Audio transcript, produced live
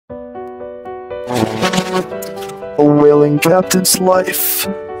A whaling captain's life.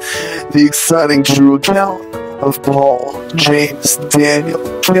 The exciting true account of Paul, James,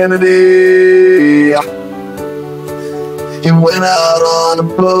 Daniel, Kennedy. He went out on a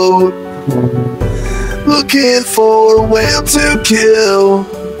boat looking for a whale to kill.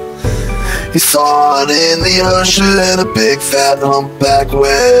 He saw it in the ocean, a big fat humpback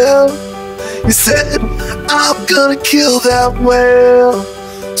whale. He said, I'm gonna kill that whale.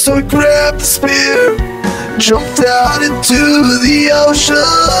 So he grabbed the spear, jumped out into the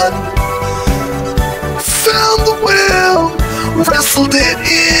ocean, found the whale, wrestled it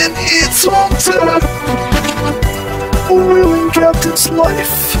in its home turf. A whaling captain's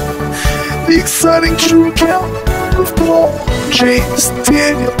life. The exciting true account of Paul, James,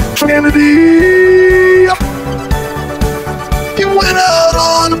 Daniel, Kennedy. He went out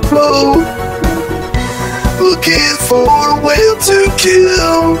on a boat looking for a whale to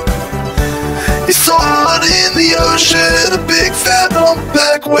kill. He saw it in the ocean, a big fat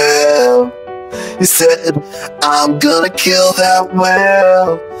humpback whale. He said, I'm gonna kill that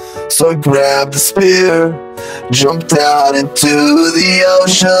whale. So he grabbed the spear, jumped out into the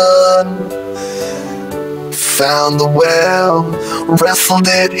ocean, found the whale, wrestled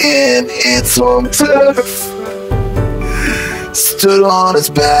it in its home turf, stood on its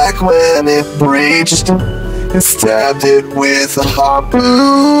back when it breached, and stabbed it with a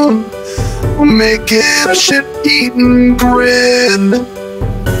harpoon, making a shit-eating grin,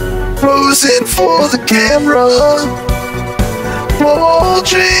 posing for the camera. Paul,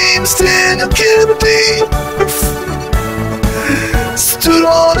 James, Daniel, Kennedy stood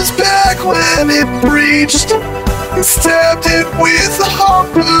on his back when it breached, and stabbed it with a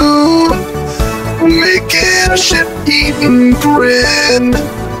harpoon, making a shit-eating grin,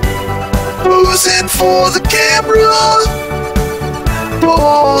 posing for the camera.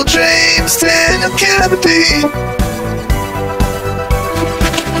 Paul, James, Daniel, Kennedy.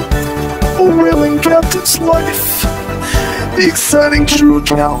 A whaling captain's life. The exciting true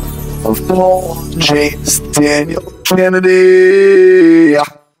account of Paul, James, Daniel, Kennedy.